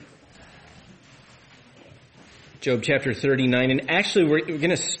Job chapter 39, and actually we're going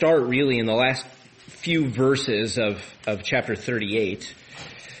to start really in the last few verses of chapter 38.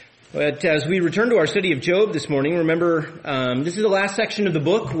 But as we return to our study of Job this morning, remember this is the last section of the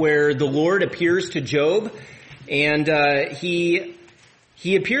book where the Lord appears to Job, and he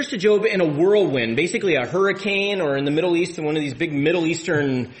appears to Job in a whirlwind, basically a hurricane, or in the Middle East, in one of these big Middle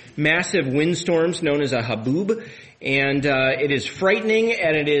Eastern massive windstorms known as a haboob. And it is frightening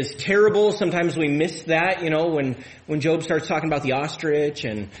and it is terrible. Sometimes we miss that, when Job starts talking about the ostrich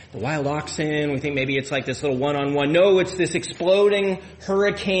and the wild oxen, we think maybe it's like this little one-on-one. No, it's this exploding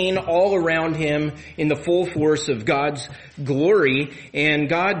hurricane all around him in the full force of God's glory. And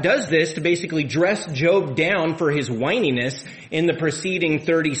God does this to basically dress Job down for his whininess in the preceding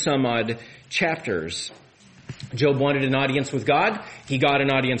 30-some-odd chapters. Job wanted an audience with God. He got an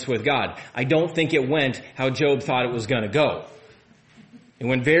audience with God. I don't think it went how Job thought it was going to go. It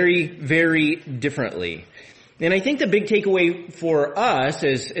went very, very differently. And I think the big takeaway for us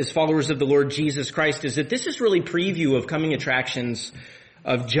as followers of the Lord Jesus Christ is that this is really preview of coming attractions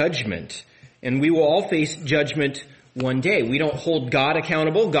of judgment. And we will all face judgment one day. We don't hold God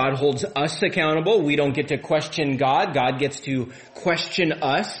accountable. God holds us accountable. We don't get to question God. God gets to question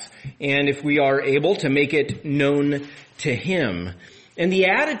us. And if we are able to make it known to Him. And the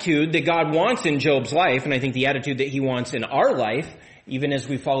attitude that God wants in Job's life, and I think the attitude that He wants in our life, even as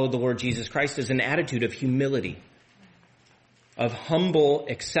we follow the Lord Jesus Christ, is an attitude of humility, of humble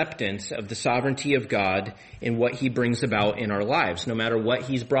acceptance of the sovereignty of God in what He brings about in our lives, no matter what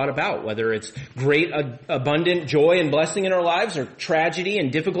He's brought about, whether it's great, abundant joy and blessing in our lives or tragedy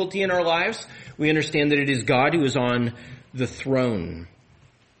and difficulty in our lives. We understand that it is God who is on the throne.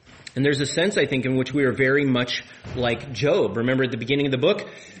 And there's a sense, I think, in which we are very much like Job. Remember at the beginning of the book,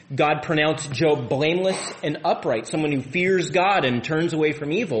 God pronounced Job blameless and upright, someone who fears God and turns away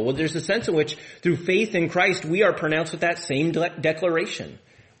from evil. Well, there's a sense in which through faith in Christ, we are pronounced with that same declaration.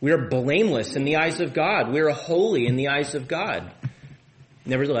 We are blameless in the eyes of God. We are holy in the eyes of God.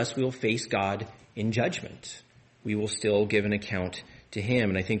 Nevertheless, we will face God in judgment. We will still give an account to Him.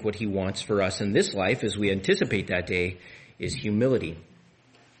 And I think what He wants for us in this life, as we anticipate that day, is humility.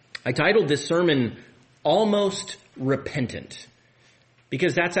 I titled this sermon, Almost Repentant,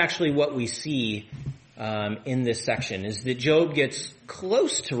 because that's actually what we see in this section, is that Job gets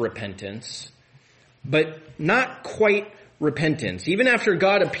close to repentance, but not quite repentance. Even after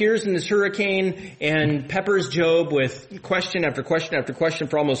God appears in this hurricane and peppers Job with question after question after question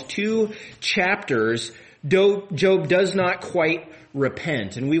for almost 2 chapters, Job does not quite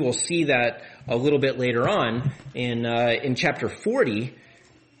repent. And we will see that a little bit later on in chapter 40.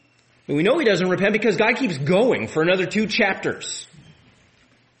 And we know he doesn't repent because God keeps going for another 2 chapters.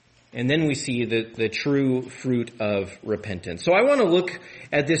 And then we see the true fruit of repentance. So I want to look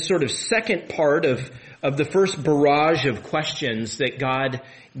at this sort of second part of the first barrage of questions that God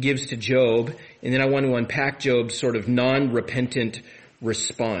gives to Job. And then I want to unpack Job's sort of non-repentant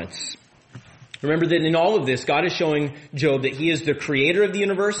response. Remember that in all of this, God is showing Job that He is the creator of the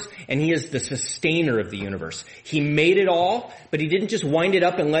universe and He is the sustainer of the universe. He made it all, but He didn't just wind it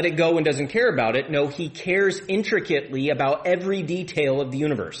up and let it go and doesn't care about it. No, He cares intricately about every detail of the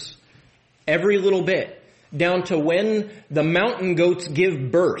universe. Every little bit. Down to when the mountain goats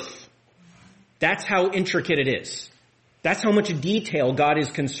give birth. That's how intricate it is. That's how much detail God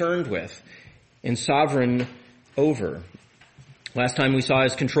is concerned with and sovereign over. Last time we saw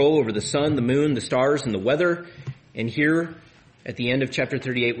His control over the sun, the moon, the stars, and the weather. And here, at the end of chapter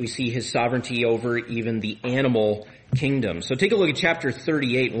 38, we see His sovereignty over even the animal kingdom. So take a look at chapter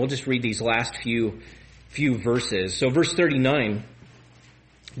 38, and we'll just read these last few verses. So verse 39,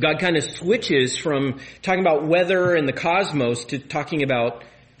 God kind of switches from talking about weather and the cosmos to talking about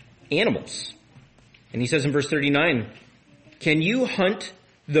animals. And He says in verse 39, "Can you hunt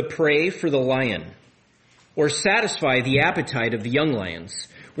the prey for the lion, or satisfy the appetite of the young lions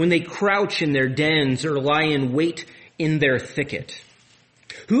when they crouch in their dens or lie in wait in their thicket?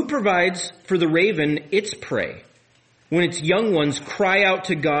 Who provides for the raven its prey when its young ones cry out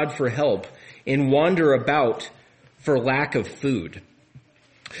to God for help and wander about for lack of food?"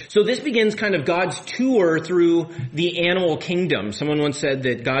 So this begins kind of God's tour through the animal kingdom. Someone once said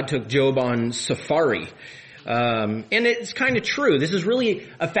that God took Job on safari. And it's kind of true. This is really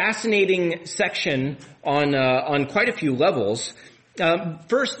a fascinating section on quite a few levels.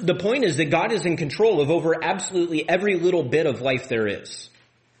 First, the point is that God is in control of over absolutely every little bit of life there is.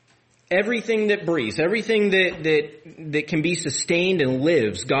 Everything that breathes, everything that can be sustained and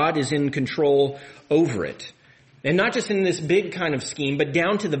lives, God is in control over it. And not just in this big kind of scheme, but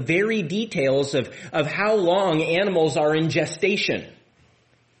down to the very details of how long animals are in gestation.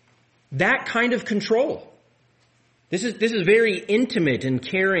 That kind of control. This is very intimate and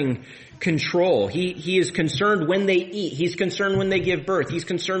caring control. He is concerned when they eat. He's concerned when they give birth. He's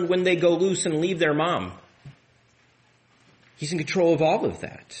concerned when they go loose and leave their mom. He's in control of all of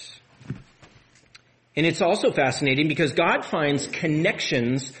that. And it's also fascinating because God finds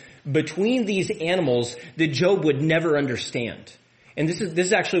connections between these animals that Job would never understand. And this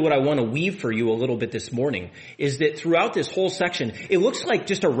is actually what I want to weave for you a little bit this morning, is that throughout this whole section, it looks like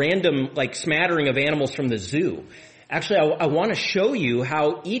just a random smattering of animals from the zoo. Actually, I want to show you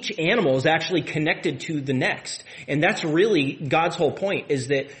how each animal is actually connected to the next. And that's really God's whole point, is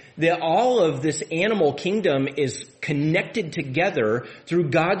that all of this animal kingdom is connected together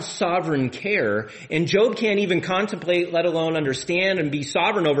through God's sovereign care. And Job can't even contemplate, let alone understand and be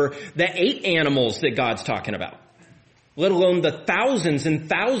sovereign over the 8 animals that God's talking about, let alone the thousands and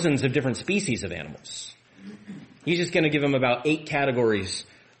thousands of different species of animals. He's just going to give them about 8 categories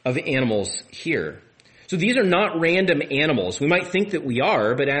of animals here. So these are not random animals. We might think that we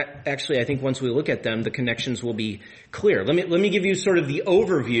are, but actually I think once we look at them, the connections will be clear. Let me give you sort of the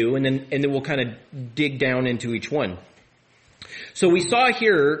overview, and then we'll kind of dig down into each one. So we saw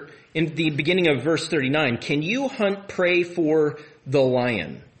here in the beginning of verse 39, can you hunt prey for the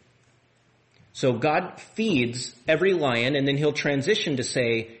lion? So God feeds every lion, and then he'll transition to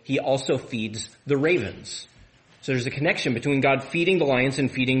say he also feeds the ravens. So there's a connection between God feeding the lions and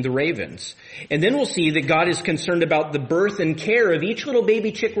feeding the ravens. And then we'll see that God is concerned about the birth and care of each little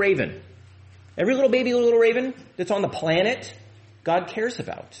baby chick raven. Every little baby little raven that's on the planet, God cares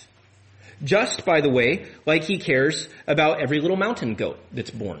about. Just, by the way, like he cares about every little mountain goat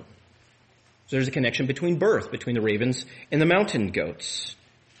that's born. So there's a connection between birth, between the ravens and the mountain goats.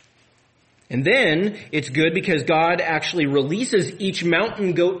 And then it's good because God actually releases each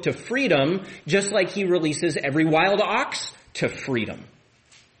mountain goat to freedom, just like he releases every wild ox to freedom.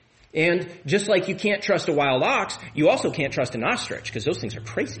 And just like you can't trust a wild ox, you also can't trust an ostrich, because those things are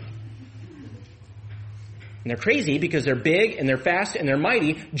crazy. And they're crazy because they're big and they're fast and they're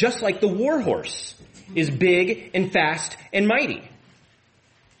mighty, just like the war horse is big and fast and mighty.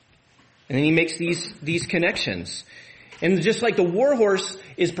 And then he makes these connections. And just like the war horse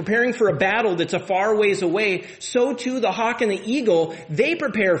is preparing for a battle that's a far ways away, so too the hawk and the eagle, they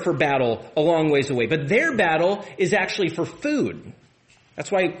prepare for battle a long ways away. But their battle is actually for food.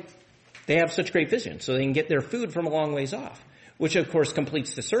 That's why they have such great vision, so they can get their food from a long ways off. Which of course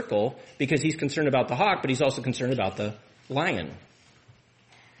completes the circle, because he's concerned about the hawk, but he's also concerned about the lion.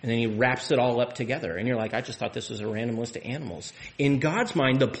 And then he wraps it all up together. And you're like, I just thought this was a random list of animals. In God's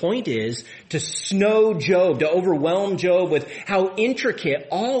mind, the point is to snow Job, to overwhelm Job with how intricate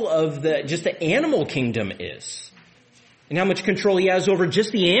all of just the animal kingdom is. And how much control he has over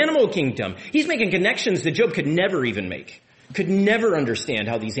just the animal kingdom. He's making connections that Job could never even make. Could never understand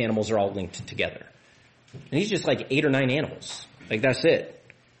how these animals are all linked together. And he's just like 8 or 9 animals. That's it.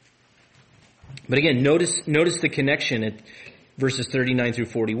 But again, notice the connection at verses 39 through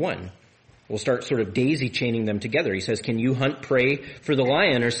 41. We'll start sort of daisy chaining them together. He says, can you hunt prey for the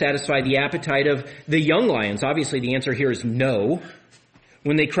lion or satisfy the appetite of the young lions? Obviously, the answer here is no.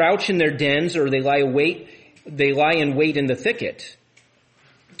 When they crouch in their dens or they lie in wait in the thicket.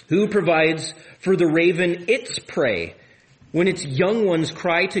 Who provides for the raven its prey when its young ones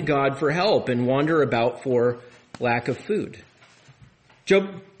cry to God for help and wander about for lack of food?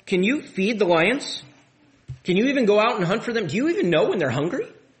 Job, can you feed the lions? Can you even go out and hunt for them? Do you even know when they're hungry?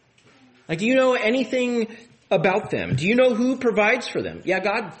 Do you know anything about them? Do you know who provides for them? Yeah,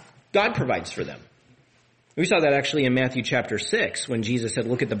 God provides for them. We saw that actually in Matthew chapter 6 when Jesus said,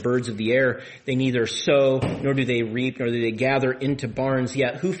 look at the birds of the air. They neither sow, nor do they reap, nor do they gather into barns.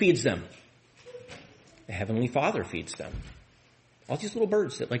 Yet who feeds them? The Heavenly Father feeds them. All these little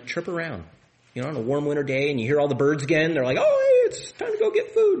birds that trip around, on a warm winter day, and you hear all the birds again. They're like, oh, hey, it's time to go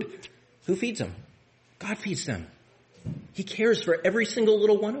get food. Who feeds them? God feeds them. He cares for every single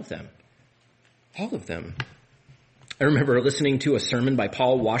little one of them. All of them. I remember listening to a sermon by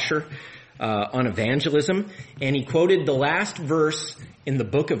Paul Washer on evangelism, and he quoted the last verse in the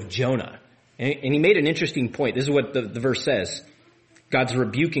book of Jonah. And he made an interesting point. This is what the verse says. God's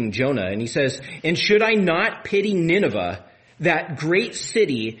rebuking Jonah, and he says, and should I not pity Nineveh, that great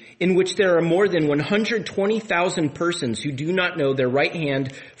city in which there are more than 120,000 persons who do not know their right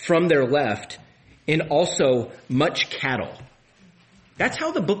hand from their left, and also much cattle. That's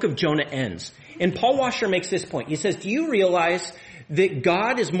how the book of Jonah ends. And Paul Washer makes this point. He says, do you realize that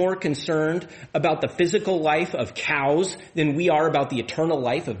God is more concerned about the physical life of cows than we are about the eternal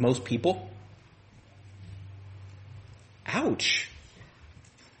life of most people? Ouch.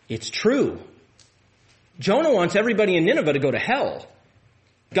 It's true. Jonah wants everybody in Nineveh to go to hell.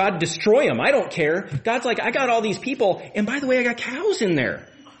 God, destroy them. I don't care. God's like, I got all these people, and by the way, I got cows in there.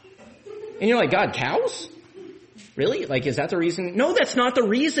 And you're like, God, cows? Really? Like, is that the reason? No, that's not the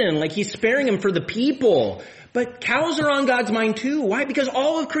reason. Like, he's sparing them for the people. But cows are on God's mind too. Why? Because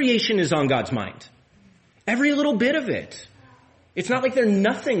all of creation is on God's mind. Every little bit of it. It's not like they're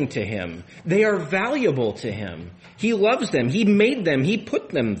nothing to him. They are valuable to him. He loves them. He made them. He put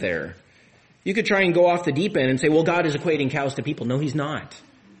them there. You could try and go off the deep end and say, well, God is equating cows to people. No, he's not.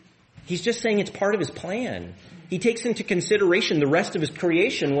 He's just saying it's part of his plan. He takes into consideration the rest of his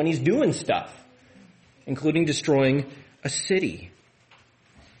creation when he's doing stuff, including destroying a city.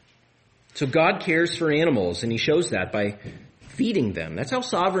 So God cares for animals, and he shows that by feeding them. That's how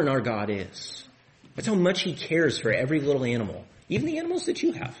sovereign our God is. That's how much he cares for every little animal, even the animals that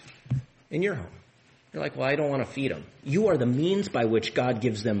you have in your home. You're like, well, I don't want to feed them. You are the means by which God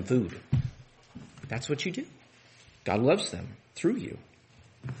gives them food. That's what you do. God loves them through you.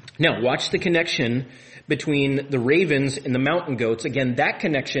 Now, watch the connection between the ravens and the mountain goats. Again, that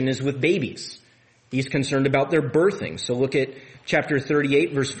connection is with babies. He's concerned about their birthing. So look at chapter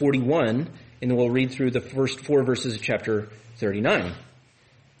 38, verse 41, and then we'll read through the first 4 verses of chapter 39.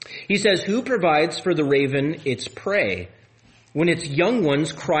 He says, who provides for the raven its prey when its young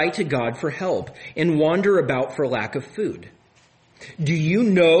ones cry to God for help and wander about for lack of food? Do you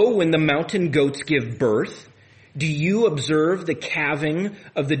know when the mountain goats give birth? Do you observe the calving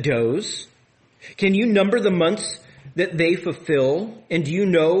of the does? Can you number the months that they fulfill? And do you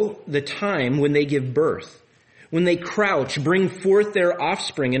know the time when they give birth? When they crouch, bring forth their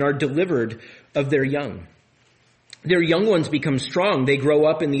offspring, and are delivered of their young. Their young ones become strong. They grow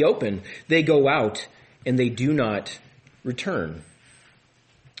up in the open. They go out, and they do not return.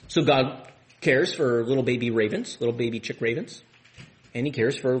 So God cares for little baby ravens, little baby chick ravens, and he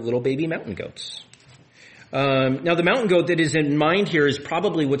cares for little baby mountain goats. Now, the mountain goat that is in mind here is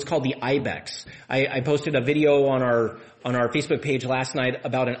probably what's called the ibex. I posted a video on our Facebook page last night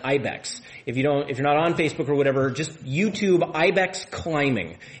about an ibex. If you're not on Facebook or whatever, just YouTube ibex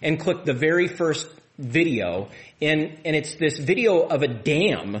climbing and click the very first video, and it's this video of a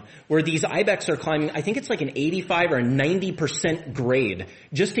dam where these ibex are climbing. I think it's like an 85 or 90% grade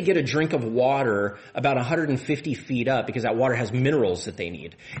just to get a drink of water about 150 feet up, because that water has minerals that they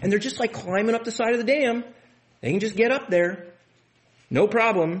need. And they're just like climbing up the side of the dam. They can just get up there. No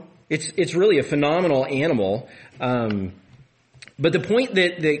problem. It's really a phenomenal animal. But the point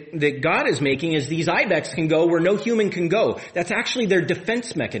that God is making is these ibex can go where no human can go. That's actually their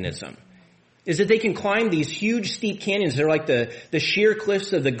defense mechanism, is that they can climb these huge steep canyons. They're like the sheer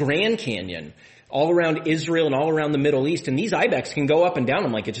cliffs of the Grand Canyon all around Israel and all around the Middle East. And these ibex can go up and down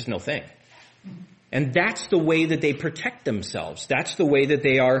them like it's just no thing. And that's the way that they protect themselves. That's the way that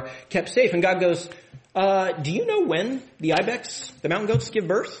they are kept safe. And God goes, do you know when the ibex, the mountain goats, give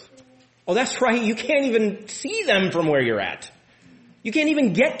birth? Oh, that's right. You can't even see them from where you're at. You can't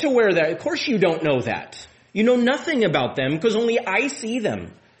even get to where they're at. Of course you don't know that. You know nothing about them because only I see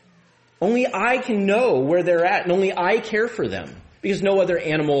them. Only I can know where they're at, and only I care for them because no other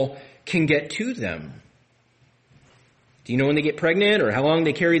animal can get to them. Do you know when they get pregnant or how long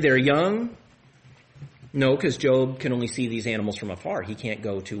they carry their young? No, because Job can only see these animals from afar. He can't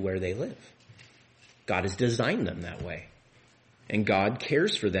go to where they live. God has designed them that way. And God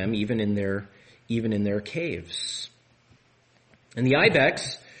cares for them even in their caves. And the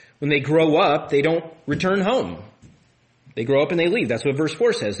ibex, when they grow up, they don't return home. They grow up and they leave. That's what verse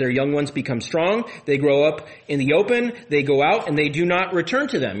 4 says. Their young ones become strong. They grow up in the open. They go out and they do not return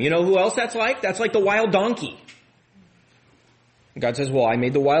to them. You know who else that's like? That's like the wild donkey. And God says, well, I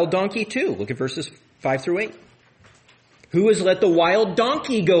made the wild donkey too. Look at verses 5 through 8. Who has let the wild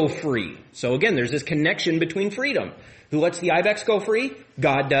donkey go free? So again, there's this connection between freedom. Who lets the ibex go free?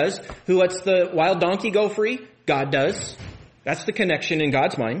 God does. Who lets the wild donkey go free? God does. That's the connection in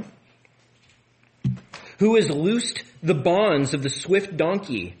God's mind. Who has loosed the bonds of the swift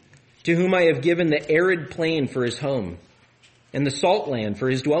donkey, to whom I have given the arid plain for his home, and the salt land for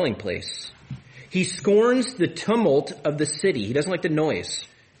his dwelling place? He scorns the tumult of the city. He doesn't like the noise.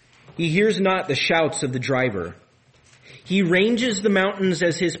 He hears not the shouts of the driver. He ranges the mountains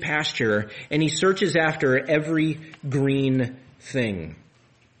as his pasture, and he searches after every green thing.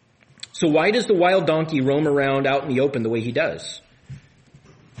 So why does the wild donkey roam around out in the open the way he does?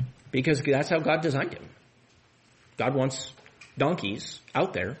 Because that's how God designed him. God wants donkeys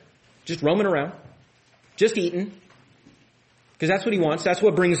out there, just roaming around, just eating, because that's what he wants. That's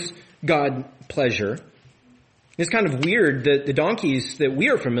what brings God pleasure. It's kind of weird that the donkeys that we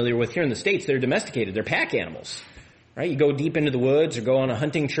are familiar with here in the States, they're domesticated. They're pack animals. right? You go deep into the woods or go on a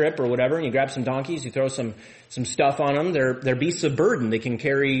hunting trip or whatever, and you grab some donkeys, you throw some stuff on them. They're beasts of burden. They can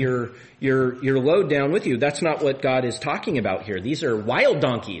carry your load down with you. That's not what God is talking about here. These are wild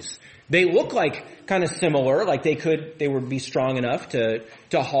donkeys. They look like kind of similar, like they would be strong enough to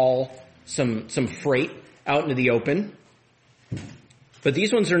haul some freight out into the open. But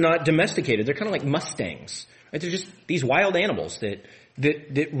these ones are not domesticated. They're kind of like Mustangs. Right? They're just these wild animals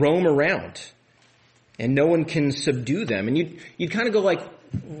that roam around. And no one can subdue them. And you'd kind of go like,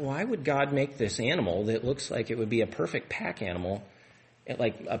 why would God make this animal that looks like it would be a perfect pack animal,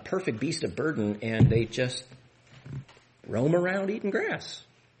 like a perfect beast of burden, and they just roam around eating grass?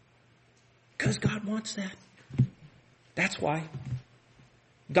 Because God wants that. That's why.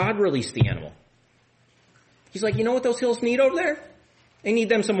 God released the animal. He's like, you know what those hills need over there? They need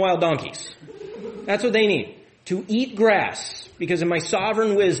them some wild donkeys. That's what they need. To eat grass. Because in my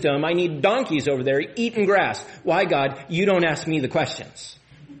sovereign wisdom, I need donkeys over there eating grass. Why, God? You don't ask me the questions.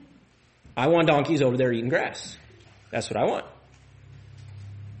 I want donkeys over there eating grass. That's what I want.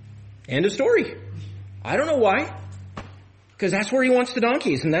 End of story. I don't know why. Because that's where he wants the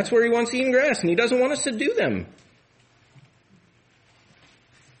donkeys, and that's where he wants eating grass, and he doesn't want us to do them.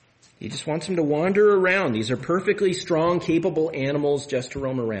 He just wants them to wander around. These are perfectly strong, capable animals just to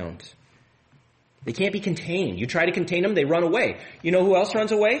roam around. They can't be contained. You try to contain them, they run away. You know who else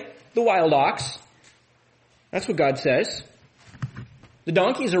runs away? The wild ox. That's what God says. The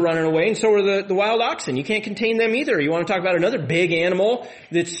donkeys are running away, and so are the wild oxen. You can't contain them either. You want to talk about another big animal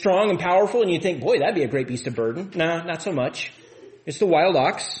that's strong and powerful, and you think, boy, that'd be a great beast of burden. Nah, not so much. It's the wild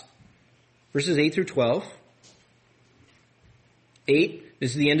ox. Verses 8 through 12. 8, this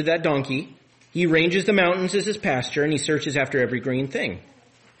is the end of that donkey. He ranges the mountains as his pasture, and he searches after every green thing.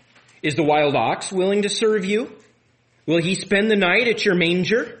 Is the wild ox willing to serve you? Will he spend the night at your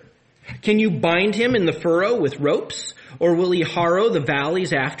manger? Can you bind him in the furrow with ropes, or will he harrow the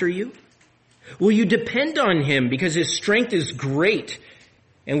valleys after you? Will you depend on him because his strength is great,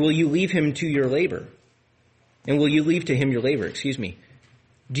 and will you leave him to your labor? And will you leave to him your labor,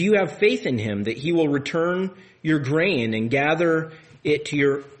 Do you have faith in him that he will return your grain and gather it to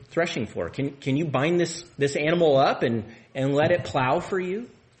your threshing floor? Can you bind this animal up and let it plow for you?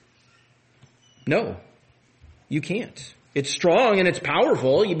 No, you can't. It's strong and it's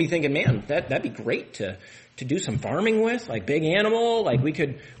powerful. You'd be thinking, man, that'd be great to do some farming with, like big animal, like we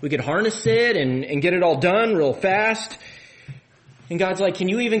could harness it and get it all done real fast. And God's like, can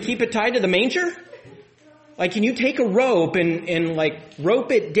you even keep it tied to the manger? Like, can you take a rope and like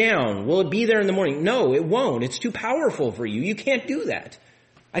rope it down? Will it be there in the morning? No, it won't. It's too powerful for you. You can't do that.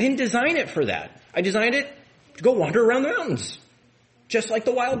 I didn't design it for that. I designed it to go wander around the mountains, just like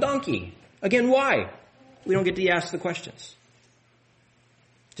the wild donkey. Again, why? We don't get to ask the questions.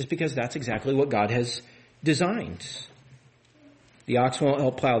 Just because that's exactly what God has designed. The ox won't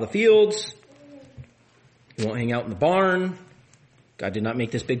help plow the fields. He won't hang out in the barn. God did not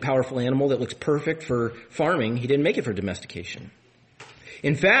make this big, powerful animal that looks perfect for farming. He didn't make it for domestication.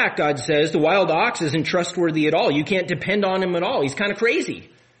 In fact, God says the wild ox isn't trustworthy at all. You can't depend on him at all. He's kind of crazy.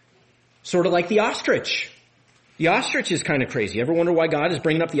 Sort of like the ostrich. The ostrich is kind of crazy. Ever wonder why God is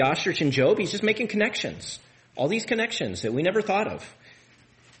bringing up the ostrich in Job? He's just making connections. All these connections that we never thought of.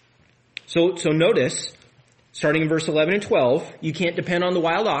 So notice, starting in verse 11 and 12, you can't depend on the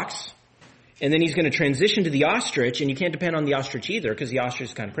wild ox. And then he's going to transition to the ostrich, and you can't depend on the ostrich either, because the ostrich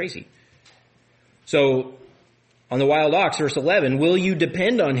is kind of crazy. So, on the wild ox, verse 11, will you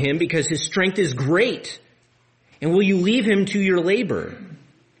depend on him because his strength is great? And will you leave him to your labor?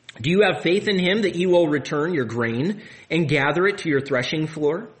 Do you have faith in him that he will return your grain and gather it to your threshing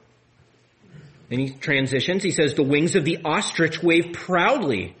floor? Then he transitions. He says, the wings of the ostrich wave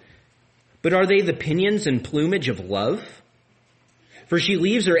proudly, but are they the pinions and plumage of love? For she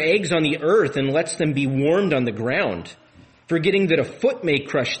leaves her eggs on the earth and lets them be warmed on the ground, forgetting that a foot may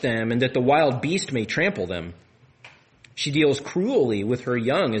crush them and that the wild beast may trample them. She deals cruelly with her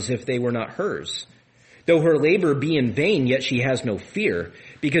young as if they were not hers. Though her labor be in vain, yet she has no fear,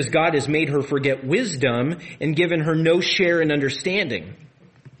 because God has made her forget wisdom and given her no share in understanding.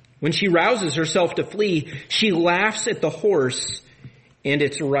 When she rouses herself to flee, she laughs at the horse and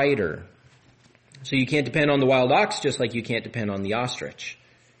its rider. So you can't depend on the wild ox just like you can't depend on the ostrich.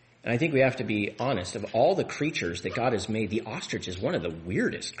 And I think we have to be honest, of all the creatures that God has made, the ostrich is one of the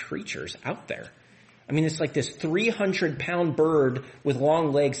weirdest creatures out there. I mean, it's like this 300-pound bird with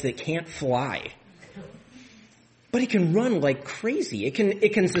long legs that can't fly. But it can run like crazy. It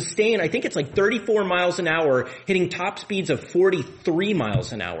can sustain, I think it's like 34 miles an hour, hitting top speeds of 43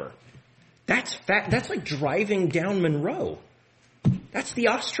 miles an hour. That's like driving down Monroe. That's the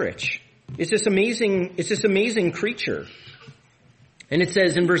ostrich. It's this amazing creature. And it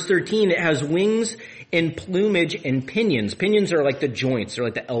says in verse 13, it has wings and plumage and pinions. Pinions are like the joints, they're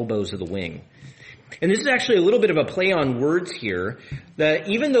like the elbows of the wing. And this is actually a little bit of a play on words here, that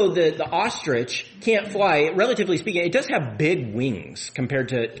even though the ostrich can't fly, relatively speaking, it does have big wings compared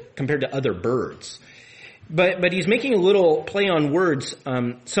to other birds. But he's making a little play on words.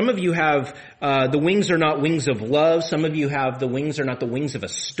 Some of you have, the wings are not wings of love. Some of you have the wings are not the wings of a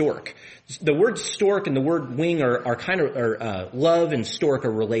stork. The word stork and the word wing are love and stork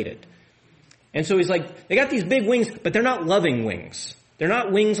are related. And so he's like, they got these big wings, but they're not loving wings. They're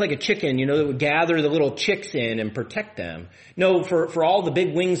not wings like a chicken, that would gather the little chicks in and protect them. No, for all the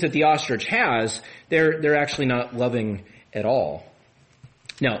big wings that the ostrich has, they're actually not loving at all.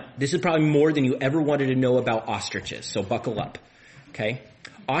 Now, this is probably more than you ever wanted to know about ostriches, so buckle up, okay?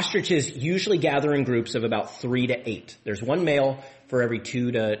 Ostriches usually gather in groups of about 3 to 8. There's one male for every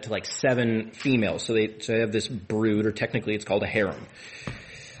 2 to 7 females. So they have this brood, or technically it's called a harem.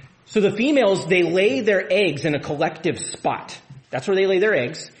 So the females, they lay their eggs in a collective spot. That's where they lay their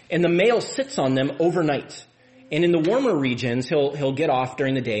eggs, and the male sits on them overnight. And in the warmer regions, he'll get off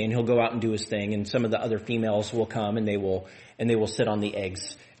during the day and he'll go out and do his thing, and some of the other females will come and they will sit on the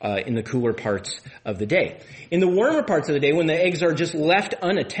eggs in the cooler parts of the day. In the warmer parts of the day, when the eggs are just left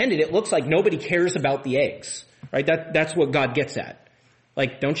unattended, it looks like nobody cares about the eggs, right? That's what God gets at.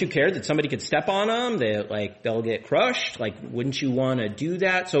 Like, don't you care that somebody could step on them? They'll get crushed. Like, wouldn't you want to do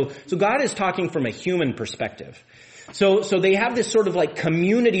that? So God is talking from a human perspective. So they have this sort of like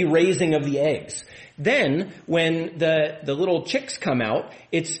community raising of the eggs. Then when the little chicks come out,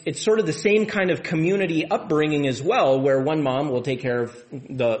 it's sort of the same kind of community upbringing as well, where one mom will take care of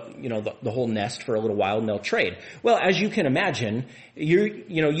the whole nest for a little while and they'll trade. Well, as you can imagine,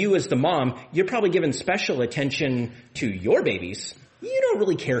 you as the mom, you're probably giving special attention to your babies. You don't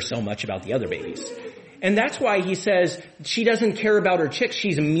really care so much about the other babies. And that's why he says she doesn't care about her chicks.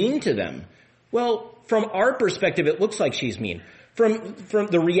 She's mean to them. Well, from our perspective, it looks like she's mean. From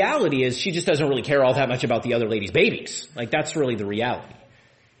the reality is she just doesn't really care all that much about the other lady's babies. Like, that's really the reality.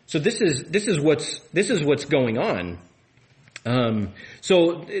 So this is what's going on.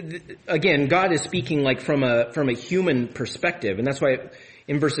 Again, God is speaking like from a human perspective, and that's why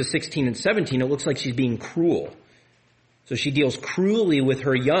in verses 16 and 17 it looks like she's being cruel. So she deals cruelly with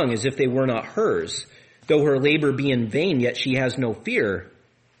her young as if they were not hers. Though her labor be in vain, yet she has no fear,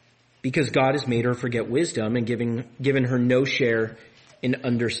 because God has made her forget wisdom and given her no share in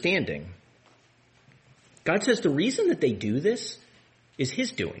understanding. God says the reason that they do this is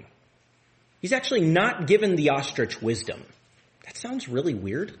his doing. He's actually not given the ostrich wisdom. That sounds really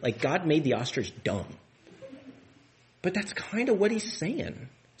weird. Like God made the ostrich dumb. But that's kind of what he's saying.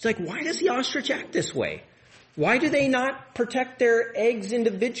 It's like, why does the ostrich act this way? Why do they not protect their eggs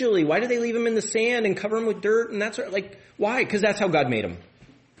individually? Why do they leave them in the sand and cover them with dirt? And that's like, why? Because that's how God made them.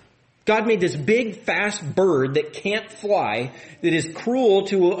 God made this big, fast bird that can't fly, that is cruel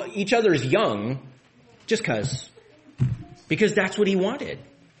to each other's young, just because that's what he wanted.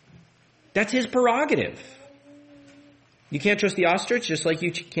 That's his prerogative. You can't trust the ostrich, just like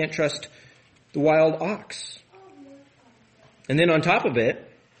you can't trust the wild ox. And then on top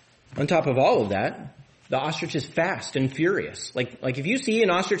of all of that, the ostrich is fast and furious. Like if you see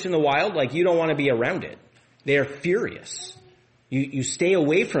an ostrich in the wild, like you don't want to be around it. They are furious. You stay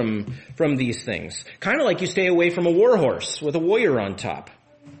away from these things. Kind of like you stay away from a war horse with a warrior on top.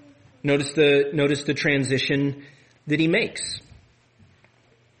 Notice the transition that he makes.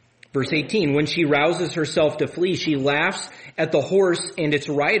 Verse 18, when she rouses herself to flee, she laughs at the horse and its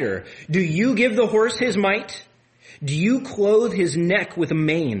rider. Do you give the horse his might? Do you clothe his neck with a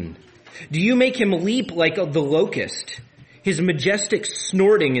mane? Do you make him leap like the locust? His majestic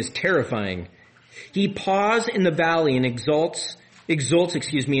snorting is terrifying. He paws in the valley and exults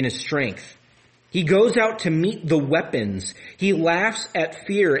in his strength. He goes out to meet the weapons. He laughs at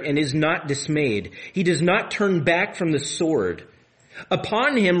fear and is not dismayed. He does not turn back from the sword.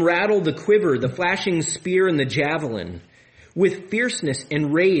 Upon him rattle the quiver, the flashing spear and the javelin. With fierceness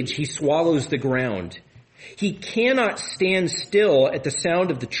and rage he swallows the ground. He cannot stand still at the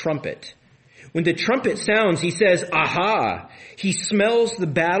sound of the trumpet. When the trumpet sounds, he says, "Aha!" He smells the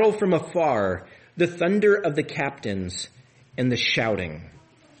battle from afar, the thunder of the captains and the shouting.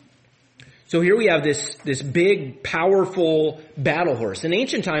 So here we have this big, powerful battle horse. In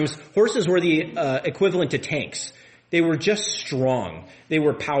ancient times, horses were the equivalent to tanks. They were just strong. They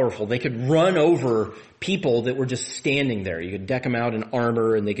were powerful. They could run over people that were just standing there. You could deck them out in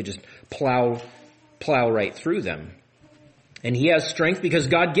armor and they could just plow right through them. And he has strength because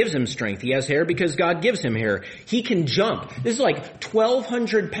God gives him strength. He has hair because God gives him hair. He can jump. This is like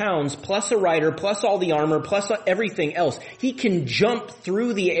 1,200 pounds plus a rider, plus all the armor, plus everything else. He can jump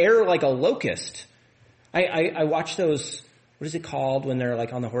through the air like a locust. I watch those, what is it called when they're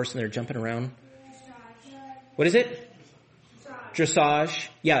like on the horse and they're jumping around? What is it? Dressage.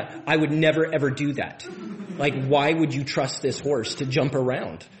 Yeah, I would never ever do that. Like, why would you trust this horse to jump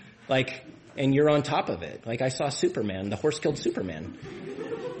around? Like, and you're on top of it. Like I saw Superman. The horse killed Superman.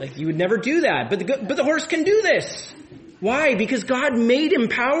 Like you would never do that. But the horse can do this. Why? Because God made him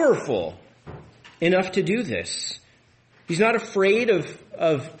powerful enough to do this. He's not afraid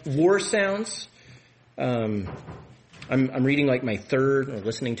of war sounds. I'm reading like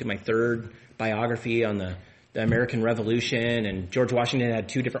listening to my third biography on the American Revolution, and George Washington had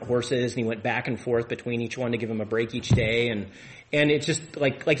 2 different horses, and he went back and forth between each one to give him a break each day, and it's just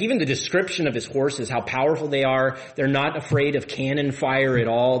like even the description of his horses, how powerful they are. They're not afraid of cannon fire at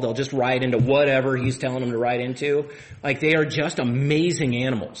all. They'll just ride into whatever he's telling them to ride into. Like they are just amazing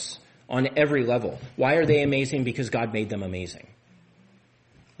animals on every level. Why are they amazing? Because God made them amazing.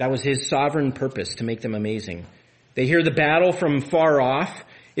 That was his sovereign purpose, to make them amazing. They hear the battle from far off,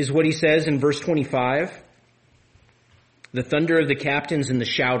 is what he says in verse 25. The thunder of the captains and the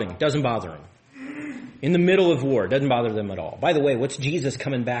shouting doesn't bother him. In the middle of war, doesn't bother them at all. By the way, what's Jesus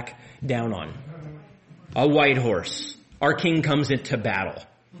coming back down on? A white horse. Our king comes into battle.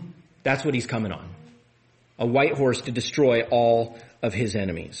 That's what he's coming on. A white horse to destroy all of his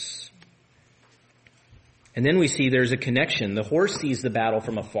enemies. And then we see there's a connection. The horse sees the battle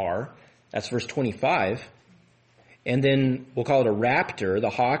from afar. That's verse 25. And then we'll call it a raptor, the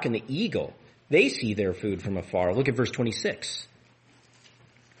hawk and the eagle. They see their food from afar. Look at verse 26.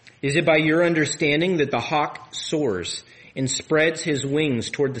 Is it by your understanding that the hawk soars and spreads his wings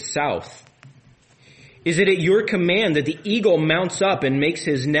toward the south? Is it at your command that the eagle mounts up and makes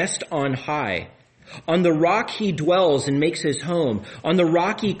his nest on high? On the rock he dwells and makes his home, on the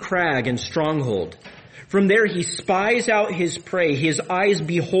rocky crag and stronghold. From there he spies out his prey. His eyes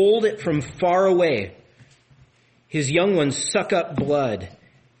behold it from far away. His young ones suck up blood,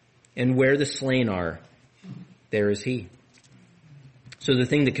 and where the slain are, there is he. So the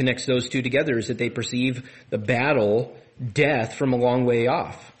thing that connects those two together is that they perceive the battle, death, from a long way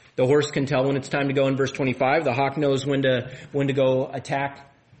off. The horse can tell when it's time to go in verse 25. The hawk knows when to go attack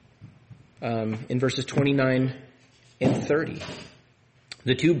in verses 29 and 30.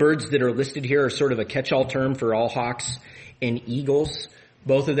 The 2 birds that are listed here are sort of a catch-all term for all hawks and eagles.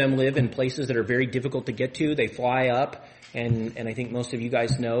 Both of them live in places that are very difficult to get to. They fly up, and I think most of you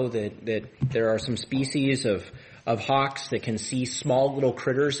guys know that there are some species of hawks that can see small little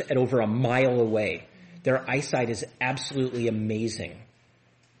critters at over a mile away. Their eyesight is absolutely amazing.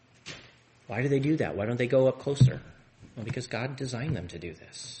 Why do they do that? Why don't they go up closer? Well, because God designed them to do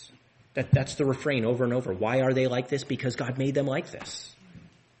this. That's the refrain over and over. Why are they like this? Because God made them like this.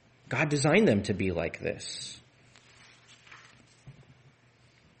 God designed them to be like this.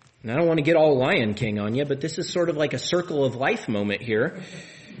 And I don't want to get all Lion King on you, but this is sort of like a circle of life moment here.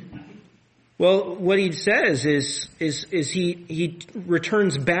 Well, what he says is he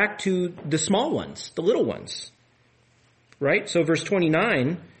returns back to the small ones, the little ones. Right? So verse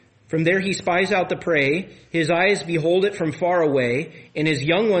 29, from there he spies out the prey, his eyes behold it from far away, and his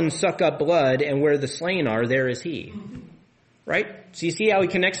young ones suck up blood, and where the slain are, there is he. Right? So you see how he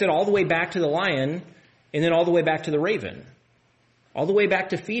connects it all the way back to the lion, and then all the way back to the raven. All the way back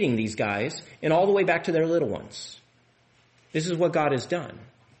to feeding these guys, and all the way back to their little ones. This is what God has done.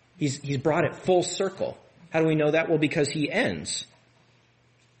 He's brought it full circle. How do we know that? Well, because he ends.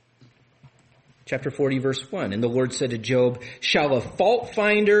 Chapter 40, verse 1. And the Lord said to Job, shall a fault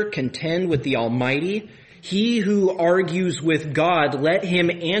finder contend with the Almighty? He who argues with God, let him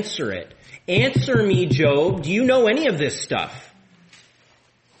answer it. Answer me, Job. Do you know any of this stuff?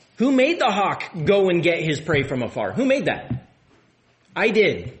 Who made the hawk go and get his prey from afar? Who made that? I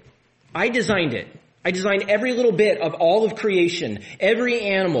did. I designed it. I designed every little bit of all of creation, every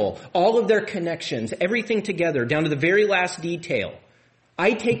animal, all of their connections, everything together, down to the very last detail.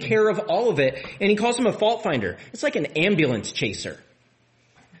 I take care of all of it, and he calls him a fault finder. It's like an ambulance chaser.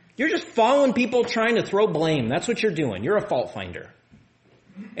 You're just following people trying to throw blame. That's what you're doing. You're a fault finder.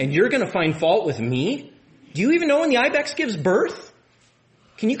 And you're going to find fault with me? Do you even know when the ibex gives birth?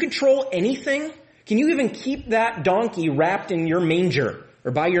 Can you control anything? Can you even keep that donkey wrapped in your manger or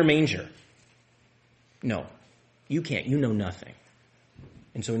by your manger? No, you can't. You know nothing.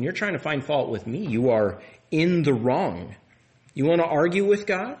 And so when you're trying to find fault with me, you are in the wrong. You want to argue with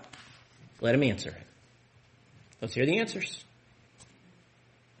God? Let him answer it. Let's hear the answers.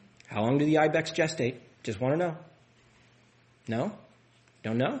 How long do the ibex gestate? Just want to know. No?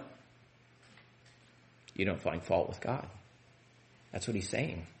 Don't know? You don't find fault with God. That's what he's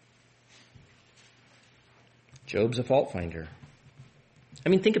saying. Job's a fault finder. I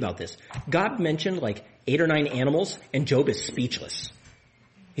mean, think about this. God mentioned like 8 or 9 animals, and Job is speechless.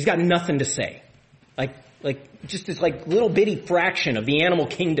 He's got nothing to say. Like just this like little bitty fraction of the animal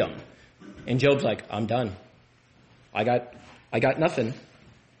kingdom. And Job's like, I'm done. I got nothing.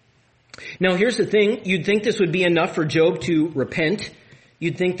 Now here's the thing. You'd think this would be enough for Job to repent.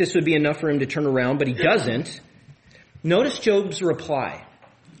 You'd think this would be enough for him to turn around, but he doesn't. Notice Job's reply.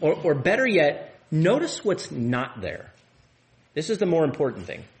 Or better yet, notice what's not there. This is the more important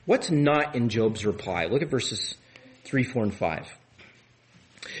thing. What's not in Job's reply? Look at verses 3, 4, and 5.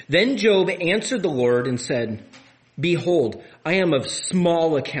 Then Job answered the Lord and said, Behold, I am of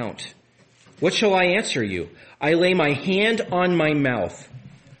small account. What shall I answer you? I lay my hand on my mouth.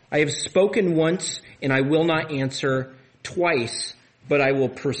 I have spoken once, and I will not answer twice, but I will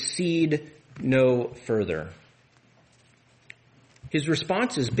proceed no further. His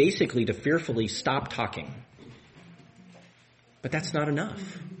response is basically to fearfully stop talking. But that's not enough.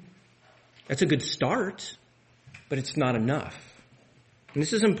 That's a good start, but it's not enough. And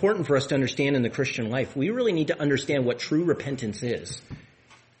this is important for us to understand in the Christian life. We really need to understand what true repentance is.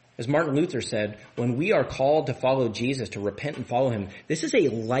 As Martin Luther said, when we are called to follow Jesus, to repent and follow him, this is a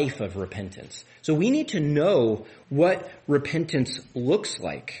life of repentance. So we need to know what repentance looks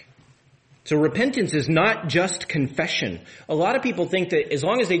like. So repentance is not just confession. A lot of people think that as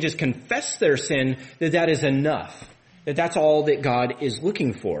long as they just confess their sin, that is enough. That that's all that God is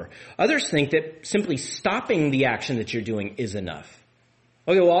looking for. Others think that simply stopping the action that you're doing is enough.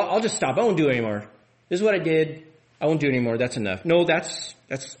 Okay, well, I'll just stop. I won't do it anymore. This is what I did. I won't do it anymore. That's enough. No, that's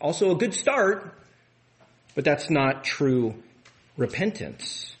also a good start, but that's not true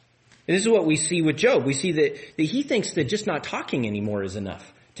repentance. And this is what we see with Job. We see that he thinks that just not talking anymore is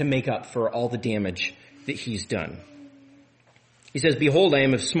enough to make up for all the damage that he's done. He says, Behold, I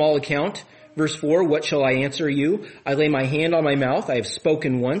am of small account. Verse 4, what shall I answer you? I lay my hand on my mouth. I have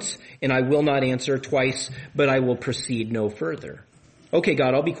spoken once, and I will not answer twice, but I will proceed no further. Okay,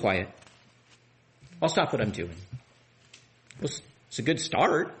 God, I'll be quiet. I'll stop what I'm doing. Well, it's a good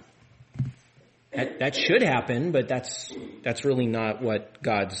start. That should happen, but that's really not what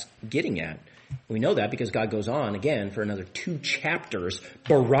God's getting at. We know that because God goes on again for another 2 chapters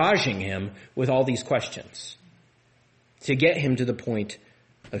barraging him with all these questions to get him to the point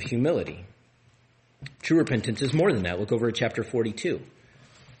of humility. True repentance is more than that. Look over at chapter 42.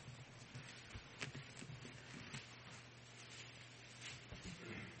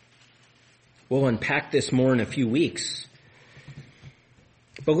 We'll unpack this more in a few weeks.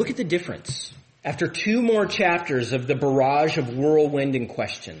 But look at the difference. After 2 more chapters of the barrage of whirlwind and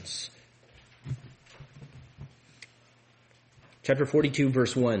questions. Chapter 42,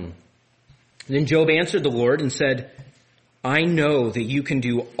 verse 1. Then Job answered the Lord and said, I know that you can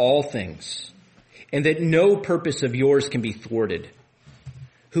do all things, and that no purpose of yours can be thwarted.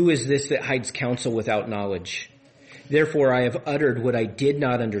 Who is this that hides counsel without knowledge? Therefore I have uttered what I did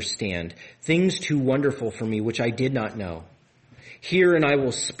not understand, things too wonderful for me which I did not know. Hear and I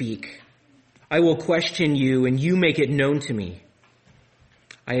will speak. I will question you, and you make it known to me.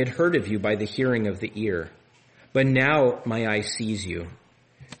 I had heard of you by the hearing of the ear, but now my eye sees you.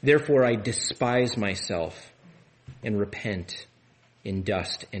 Therefore I despise myself and repent in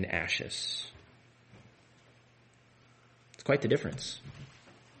dust and ashes. It's quite the difference.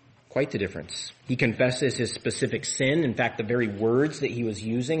 Quite the difference. He confesses his specific sin. In fact, the very words that he was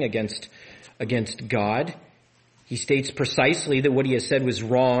using against God. He states precisely that what he has said was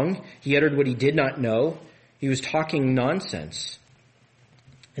wrong. He uttered what he did not know. He was talking nonsense.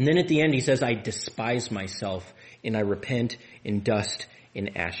 And then at the end he says, I despise myself and I repent in dust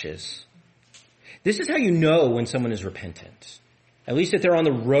and ashes. This is how you know when someone is repentant. At least if they're on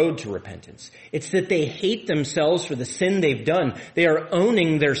the road to repentance. It's that they hate themselves for the sin they've done. They are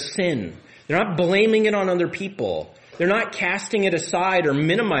owning their sin. They're not blaming it on other people. They're not casting it aside or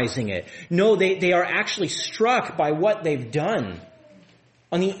minimizing it. No, they are actually struck by what they've done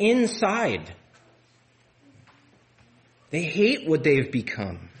on the inside. They hate what they've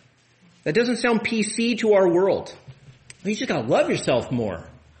become. That doesn't sound PC to our world. You just gotta love yourself more.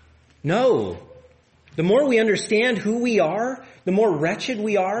 No. The more we understand who we are, the more wretched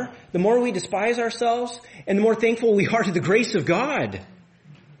we are, the more we despise ourselves, and the more thankful we are to the grace of God.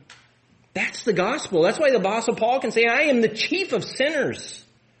 That's the gospel. That's why the Apostle Paul can say, I am the chief of sinners.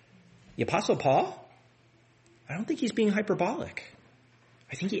 The Apostle Paul? I don't think he's being hyperbolic.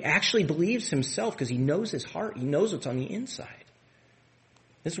 I think he actually believes himself because he knows his heart. He knows what's on the inside.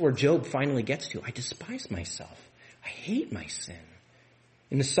 This is where Job finally gets to. I despise myself. I hate my sin.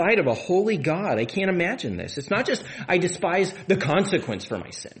 In the sight of a holy God, I can't imagine this. It's not just I despise the consequence for my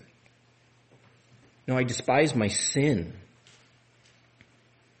sin. No, I despise my sin.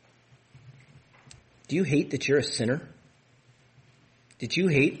 Do you hate that you're a sinner? Did you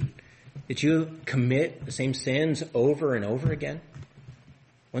hate that you commit the same sins over and over again?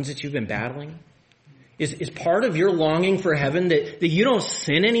 Ones that you've been battling? Is part of your longing for heaven that you don't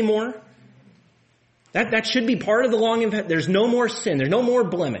sin anymore? That should be part of the longing of heaven. There's no more sin. There's no more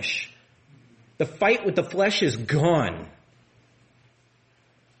blemish. The fight with the flesh is gone.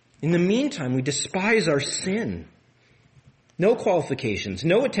 In the meantime, we despise our sin. No qualifications,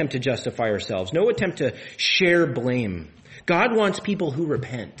 no attempt to justify ourselves, no attempt to share blame. God wants people who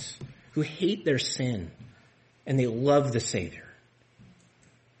repent, who hate their sin, and they love the Savior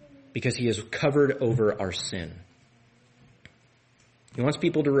because he has covered over our sin. He wants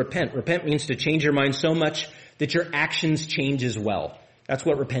people to repent. Repent means to change your mind so much that your actions change as well. That's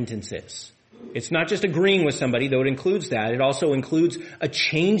what repentance is. It's not just agreeing with somebody, though it includes that. It also includes a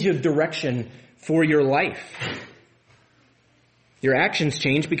change of direction for your life. Your actions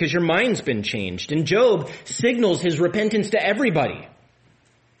change because your mind's been changed. And Job signals his repentance to everybody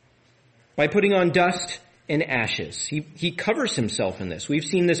by putting on dust and ashes. He covers himself in this. We've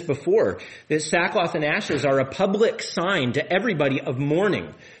seen this before, that sackcloth and ashes are a public sign to everybody of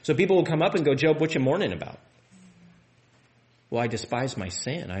mourning. So people will come up and go, Job, what you mourning about? Well, I despise my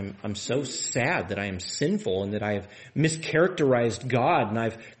sin. I'm so sad that I am sinful and that I have mischaracterized God and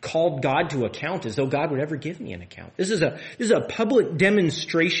I've called God to account as though God would ever give me an account. This is a public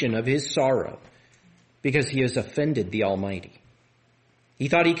demonstration of his sorrow because he has offended the Almighty. He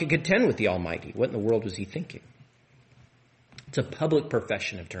thought he could contend with the Almighty. What in the world was he thinking? It's a public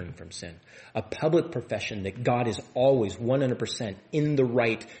profession of turning from sin. A public profession that God is always 100% in the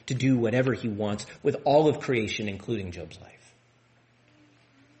right to do whatever he wants with all of creation, including Job's life.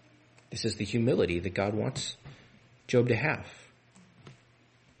 This is the humility that God wants Job to have.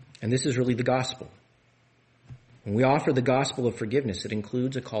 And this is really the gospel. When we offer the gospel of forgiveness, it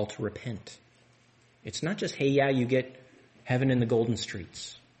includes a call to repent. It's not just, hey, yeah, you get heaven in the golden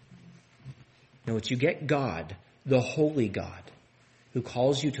streets. No, it's you get God, the holy God, who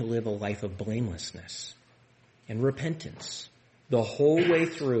calls you to live a life of blamelessness and repentance the whole way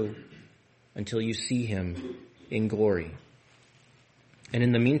through until you see him in glory. And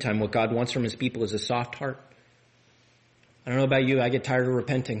in the meantime, what God wants from his people is a soft heart. I don't know about you, I get tired of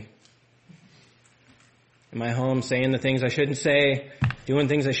repenting. In my home, saying the things I shouldn't say, doing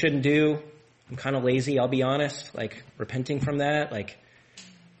things I shouldn't do. I'm kind of lazy, I'll be honest, repenting from that.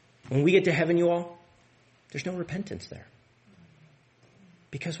 When we get to heaven, you all, there's no repentance there.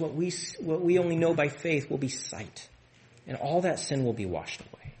 Because what we only know by faith will be sight. And all that sin will be washed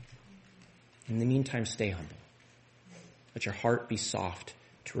away. In the meantime, stay humble. Let your heart be soft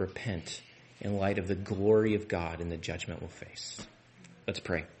to repent in light of the glory of God and the judgment we'll face. Let's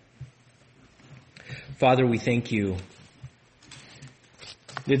pray. Father, we thank you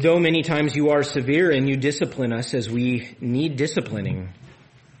that though many times you are severe and you discipline us as we need disciplining,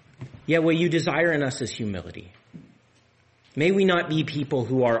 yet what you desire in us is humility. May we not be people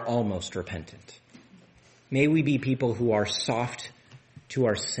who are almost repentant. May we be people who are soft to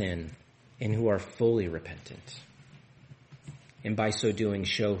our sin and who are fully repentant. And by so doing,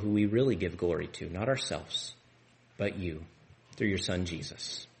 show who we really give glory to, not ourselves, but you, through your Son,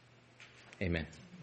 Jesus. Amen.